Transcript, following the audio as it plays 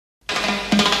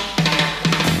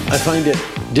I find it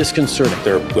disconcerting.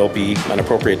 There will be an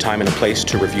appropriate time and a place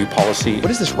to review policy. What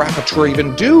does this rapporteur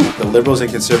even do? The Liberals and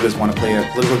Conservatives want to play a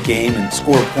political game and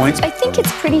score points. I think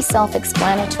it's pretty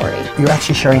self-explanatory. You're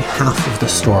actually sharing half of the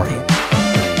story. Lies,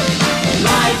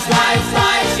 lies,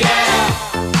 lies, yeah.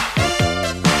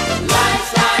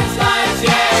 Lies, lies, lies,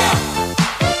 yeah.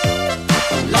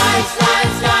 Lies,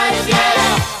 lies, lies,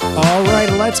 yeah. All right,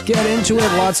 let's get into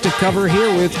it. Lots to cover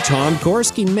here with Tom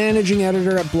Korski, managing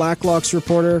editor at Blacklocks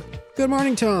Reporter. Good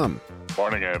morning, Tom.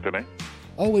 Morning, Anthony.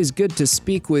 Always good to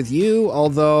speak with you,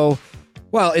 although,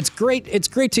 well, it's great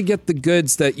to get the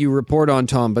goods that you report on,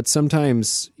 Tom, but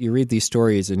sometimes you read these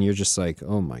stories and you're just like,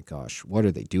 oh my gosh, what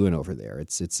are they doing over there?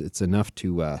 It's enough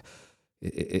to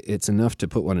it's enough to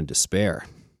put one in despair.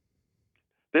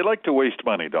 They like to waste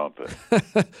money, don't they?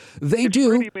 They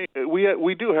do.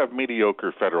 We do have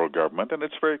mediocre federal government, and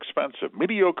it's very expensive.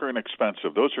 Mediocre and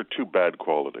expensive, those are two bad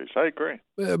qualities. I agree.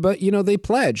 But, they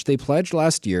pledged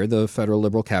last year, the federal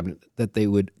Liberal cabinet, that they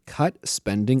would cut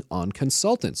spending on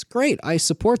consultants. Great, I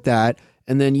support that.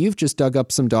 And then you've just dug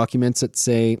up some documents that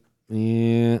say,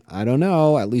 I don't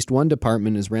know, at least one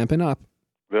department is ramping up.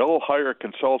 They'll hire a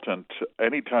consultant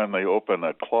anytime they open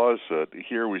a closet.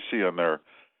 Here we see on their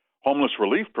homeless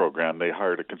relief program, they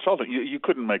hired a consultant. You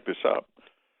couldn't make this up.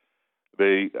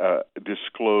 They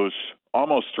disclose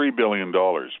almost $3 billion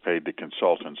paid to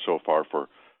consultants so far for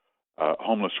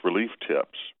homeless relief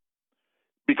tips.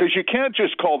 Because you can't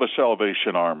just call the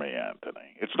Salvation Army,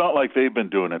 Anthony. It's not like they've been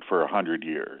doing it for 100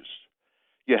 years.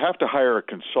 You have to hire a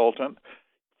consultant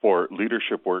for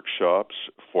leadership workshops,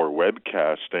 for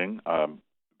webcasting.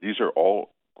 These are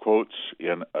all quotes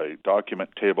in a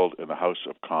document tabled in the House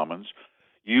of Commons.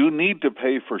 You need to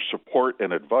pay for support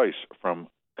and advice from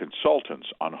consultants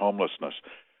on homelessness.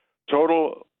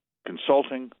 Total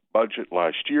consulting budget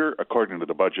last year, according to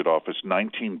the Budget Office,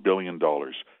 $19 billion.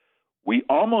 We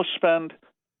almost spend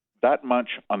that much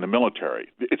on the military.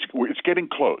 It's getting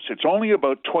close. It's only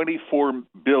about $24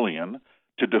 billion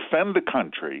to defend the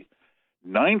country,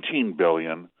 $19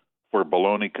 billion for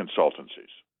baloney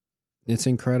consultancies. It's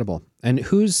incredible. And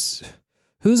who's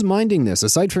minding this,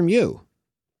 aside from you?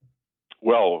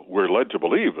 Well, we're led to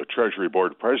believe the Treasury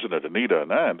Board President, Anita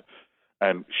Anand,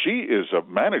 and she is a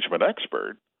management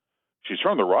expert. She's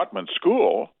from the Rotman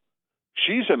School.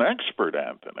 She's an expert,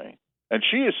 Anthony. And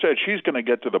she has said she's going to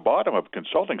get to the bottom of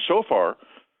consulting. So far,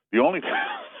 no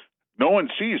one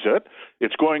sees it.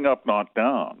 It's going up, not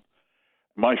down.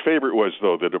 My favorite was,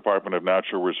 though, the Department of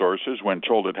Natural Resources. When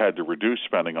told it had to reduce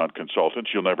spending on consultants,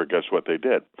 you'll never guess what they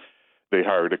did. They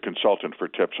hired a consultant for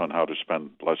tips on how to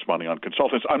spend less money on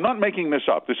consultants. I'm not making this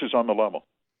up. This is on the level.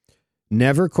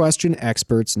 Never question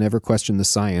experts, never question the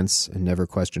science, and never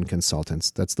question consultants.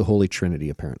 That's the Holy Trinity,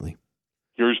 apparently.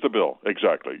 Here's the bill.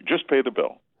 Exactly. Just pay the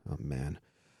bill. Oh, man.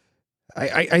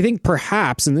 I think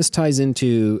perhaps, and this ties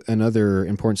into another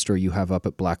important story you have up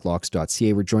at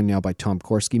blacklocks.ca. We're joined now by Tom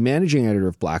Korski, managing editor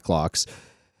of Blacklocks.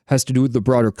 Has to do with the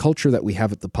broader culture that we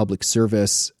have at the public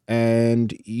service.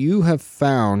 And you have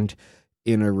found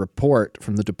in a report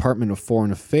from the Department of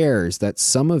Foreign Affairs that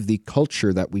some of the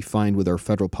culture that we find with our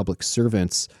federal public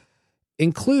servants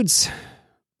includes,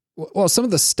 well, some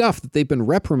of the stuff that they've been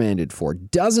reprimanded for.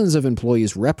 Dozens of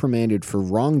employees reprimanded for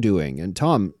wrongdoing. And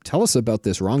Tom, tell us about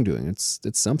this wrongdoing. It's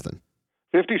something.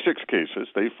 56 cases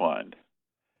they find.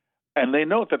 And they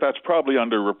note that that's probably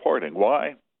underreporting.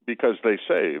 Why? Because they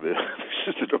say, this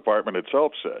is the department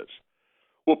itself says,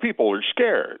 well, people are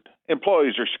scared.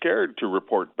 Employees are scared to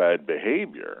report bad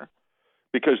behavior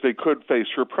because they could face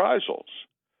reprisals.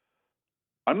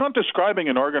 I'm not describing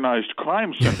an organized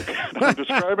crime syndicate. I'm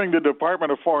describing the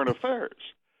Department of Foreign Affairs.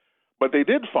 But they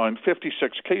did find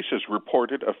 56 cases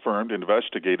reported, affirmed,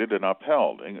 investigated, and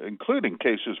upheld, including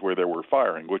cases where there were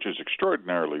firing, which is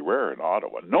extraordinarily rare in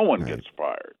Ottawa. No one gets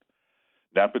fired.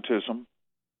 Nepotism,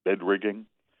 bid rigging,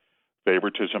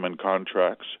 favoritism in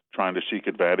contracts, trying to seek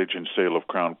advantage in sale of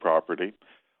Crown property,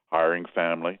 hiring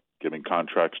family, giving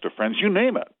contracts to friends, you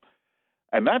name it.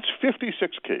 And that's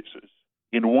 56 cases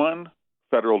in one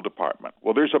federal department.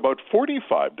 Well, there's about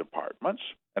 45 departments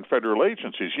and federal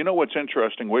agencies. You know what's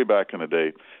interesting? Way back in the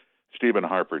day, Stephen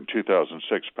Harper in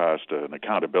 2006 passed an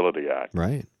Accountability Act.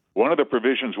 Right. One of the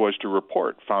provisions was to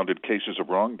report founded cases of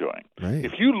wrongdoing. Right.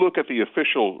 If you look at the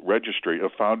official registry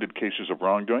of founded cases of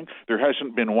wrongdoing, there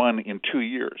hasn't been one in 2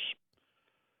 years.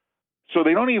 So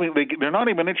they're not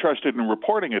even interested in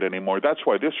reporting it anymore. That's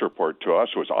why this report to us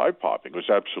was eye-popping, was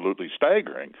absolutely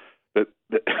staggering. That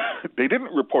they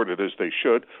didn't report it as they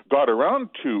should, got around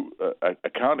to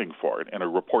accounting for it in a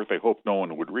report they hoped no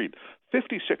one would read.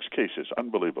 56 cases,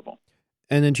 unbelievable.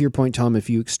 And then to your point, Tom, if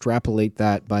you extrapolate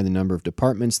that by the number of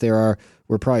departments there are,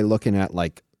 we're probably looking at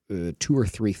like 2,000 or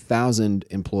 3,000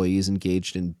 employees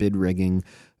engaged in bid rigging,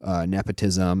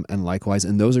 nepotism, and likewise.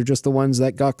 And those are just the ones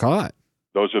that got caught.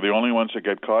 Those are the only ones that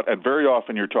get caught. And very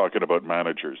often you're talking about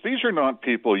managers. These are not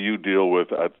people you deal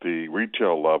with at the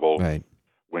retail level. Right.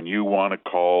 When you want to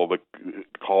call the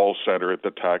call center at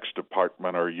the tax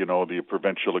department or, the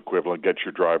provincial equivalent, get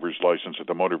your driver's license at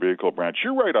the motor vehicle branch,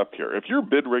 you're right up here. If you're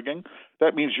bid rigging,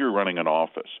 that means you're running an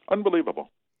office. Unbelievable.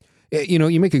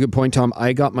 You make a good point, Tom.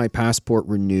 I got my passport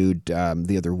renewed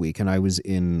the other week, and I was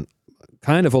in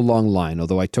kind of a long line,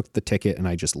 although I took the ticket and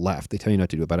I just left. They tell you not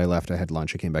to do it, but I left. I had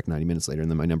lunch. I came back 90 minutes later,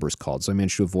 and then my number was called. So I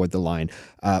managed to avoid the line.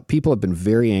 People have been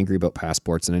very angry about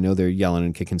passports, and I know they're yelling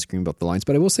and kicking and screaming about the lines.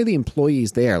 But I will say the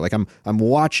employees there, like I'm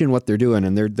watching what they're doing,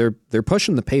 and they're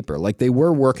pushing the paper. Like they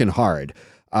were working hard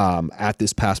at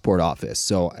this passport office.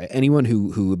 So anyone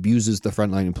who abuses the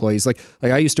frontline employees, like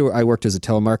I worked as a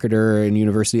telemarketer in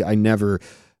university. I never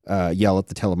yell at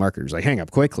the telemarketers. I hang up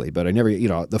quickly, but I never,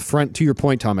 to your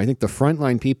point, Tom, I think the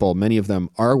frontline people, many of them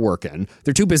are working.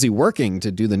 They're too busy working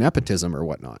to do the nepotism or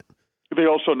whatnot. They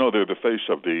also know they're the face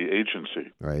of the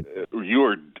agency. Right. You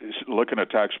are looking a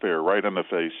taxpayer right in the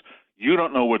face. You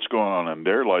don't know what's going on in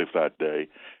their life that day,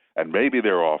 and maybe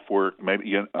they're off work.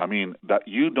 That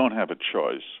you don't have a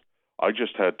choice. I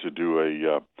just had to do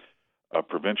a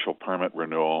provincial permit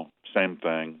renewal. Same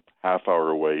thing,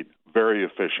 half-hour wait. Very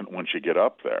efficient once you get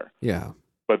up there. Yeah.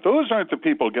 But those aren't the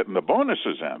people getting the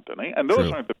bonuses, Anthony, and those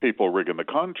aren't the people rigging the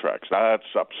contracts. That's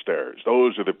upstairs.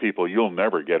 Those are the people you'll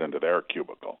never get into their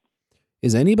cubicle.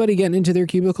 Is anybody getting into their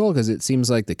cubicle? Because it seems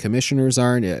like the commissioners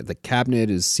aren't. The cabinet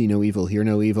is see no evil, hear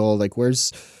no evil. Like,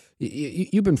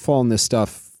 you've been following this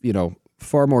stuff,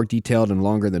 far more detailed and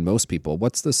longer than most people.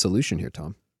 What's the solution here,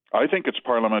 Tom? I think it's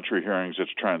parliamentary hearings,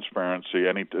 it's transparency.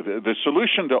 The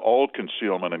solution to all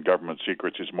concealment and government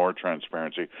secrets is more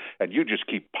transparency, and you just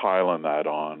keep piling that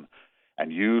on,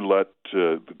 and you let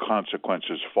the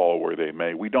consequences fall where they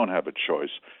may. We don't have a choice.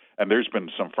 And there's been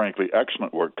some, frankly,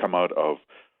 excellent work come out of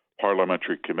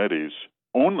parliamentary committees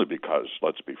only because,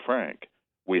 let's be frank,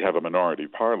 we have a minority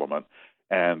parliament,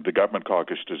 and the government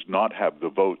caucus does not have the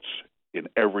votes in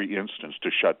every instance to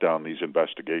shut down these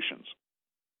investigations.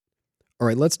 All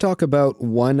right, let's talk about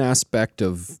one aspect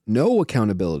of no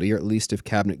accountability, or at least if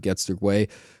cabinet gets their way.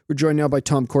 We're joined now by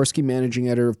Tom Korski, managing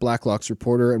editor of Blacklocks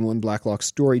Reporter, and one Blacklocks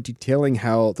story detailing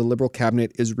how the Liberal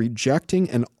cabinet is rejecting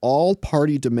an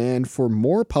all-party demand for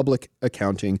more public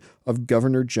accounting of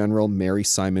Governor General Mary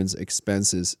Simon's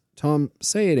expenses. Tom,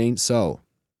 say it ain't so.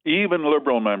 Even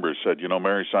Liberal members said,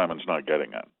 Mary Simon's not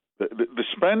getting it. The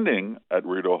spending at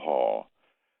Rideau Hall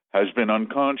has been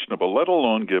unconscionable, let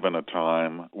alone given a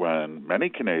time when many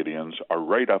Canadians are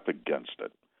right up against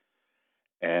it.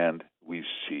 And we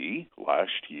see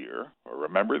last year, or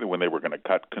remember that when they were going to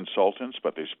cut consultants,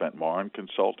 but they spent more on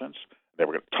consultants. They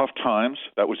were tough times.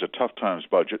 That was a tough times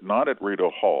budget, not at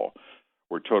Rideau Hall,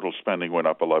 where total spending went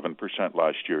up 11%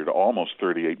 last year to almost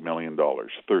 $38 million.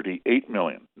 $38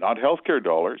 million, not healthcare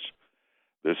dollars.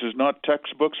 This is not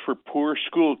textbooks for poor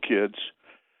school kids.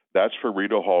 That's for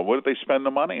Rideau Hall. What did they spend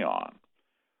the money on?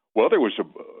 Well, there was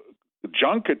a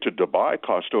junket to Dubai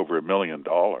cost over $1 million.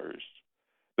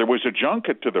 There was a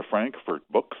junket to the Frankfurt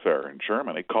Book Fair in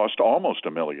Germany, cost almost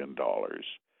 $1 million.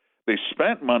 They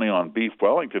spent money on beef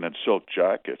Wellington and silk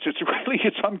jackets.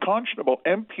 It's unconscionable.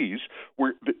 MPs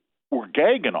were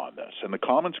gagging on this in the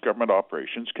Commons Government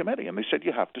Operations Committee, and they said,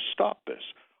 you have to stop this.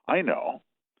 I know.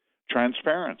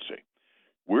 Transparency.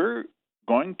 We're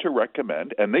going to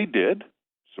recommend, and they did,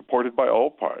 supported by all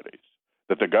parties,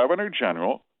 that the Governor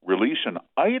General release an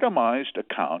itemized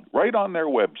account right on their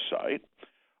website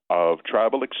of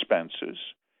travel expenses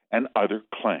and other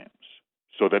claims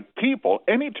so that people,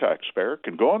 any taxpayer,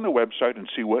 can go on the website and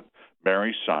see what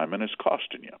Mary Simon is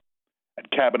costing you.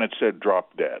 And Cabinet said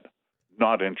drop dead,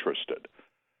 not interested.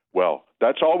 Well,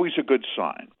 that's always a good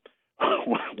sign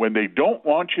when they don't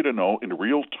want you to know in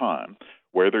real time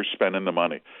where they're spending the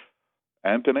money.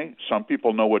 Anthony, some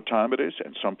people know what time it is,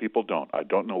 and some people don't. I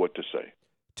don't know what to say.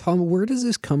 Tom, where does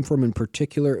this come from in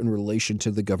particular in relation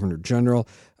to the Governor General?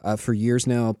 For years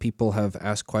now, people have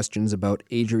asked questions about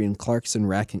Adrienne Clarkson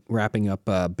wrapping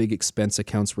up big expense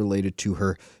accounts related to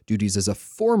her duties as a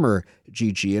former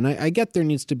GG. And I get there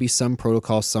needs to be some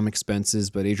protocol, some expenses,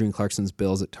 but Adrienne Clarkson's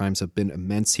bills at times have been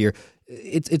immense here.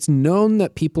 It's known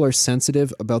that people are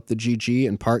sensitive about the GG,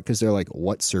 in part because they're like,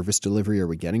 what service delivery are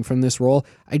we getting from this role?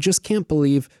 I just can't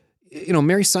believe,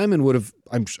 Mary Simon would have,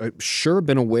 I'm sure,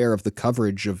 been aware of the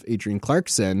coverage of Adrienne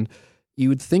Clarkson. You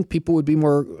would think people would be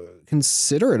more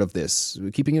considerate of this,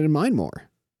 keeping it in mind more.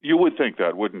 You would think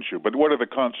that, wouldn't you? But what are the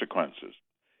consequences?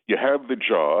 You have the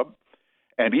job,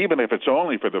 And even if it's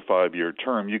only for the 5-year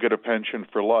term, you get a pension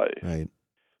for life. Right.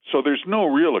 So there's no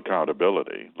real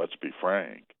accountability, let's be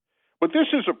frank. But this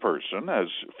is a person, has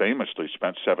famously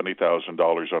spent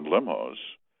 $70,000 on limos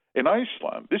in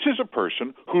Iceland. This is a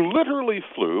person who literally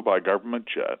flew by government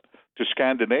jet to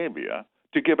Scandinavia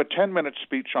to give a 10-minute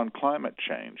speech on climate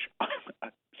change.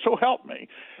 So help me.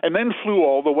 And then flew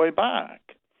all the way back.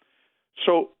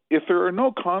 So if there are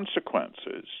no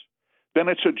consequences, then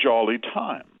it's a jolly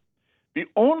time. The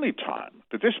only time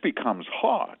that this becomes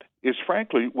hot is,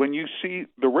 frankly, when you see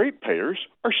the ratepayers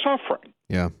are suffering.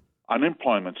 Yeah.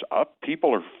 Unemployment's up.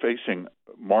 People are facing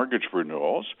mortgage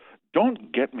renewals.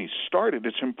 Don't get me started.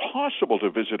 It's impossible to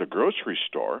visit a grocery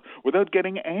store without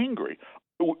getting angry.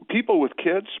 People with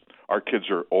kids, our kids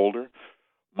are older.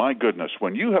 My goodness,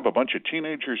 when you have a bunch of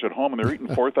teenagers at home and they're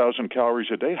eating 4,000 calories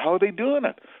a day, how are they doing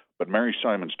it? But Mary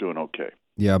Simon's doing okay.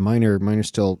 Yeah, mine are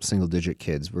still single-digit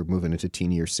kids. We're moving into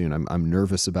teen years soon. I'm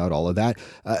nervous about all of that.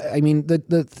 I mean,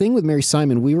 the thing with Mary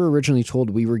Simon, we were originally told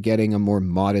we were getting a more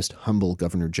modest, humble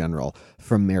governor general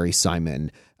from Mary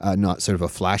Simon, not sort of a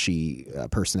flashy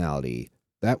personality.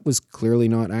 That was clearly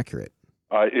not accurate.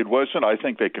 It wasn't. I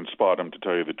think they can spot him, to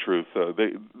tell you the truth.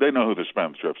 They know who the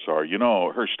spendthrifts are. You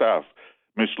know, her staff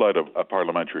misled a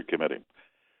parliamentary committee.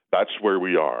 That's where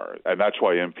we are. And that's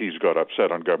why MPs got upset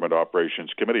on Government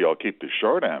Operations Committee. I'll keep this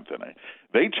short, Anthony.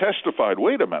 They testified,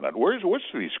 wait a minute, what's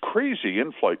these crazy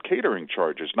in-flight catering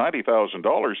charges,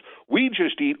 $90,000? We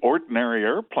just eat ordinary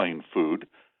airplane food.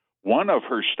 One of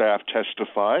her staff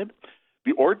testified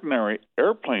the ordinary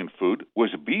airplane food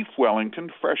was beef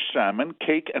Wellington, fresh salmon,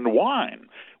 cake, and wine.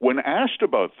 When asked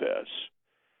about this,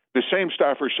 the same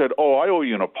staffer said, I owe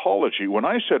you an apology. When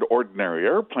I said ordinary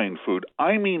airplane food,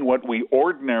 I mean what we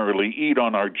ordinarily eat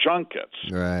on our junkets.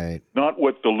 Right. Not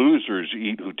what the losers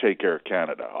eat who take Air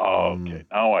Canada. Okay,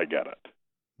 now I get it.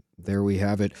 There we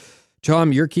have it.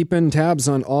 Tom, you're keeping tabs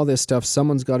on all this stuff.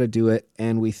 Someone's got to do it,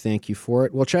 and we thank you for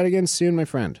it. We'll chat again soon, my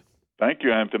friend. Thank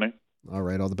you, Anthony. All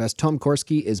right, all the best. Tom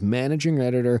Korski is managing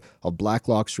editor of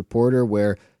Blacklocks Reporter,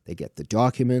 where they get the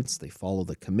documents, they follow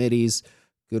the committees.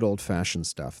 Good old-fashioned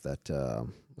stuff that,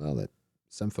 that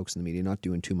some folks in the media are not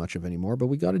doing too much of anymore, but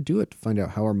we got to do it to find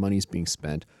out how our money's being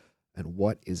spent and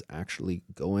what is actually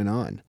going on.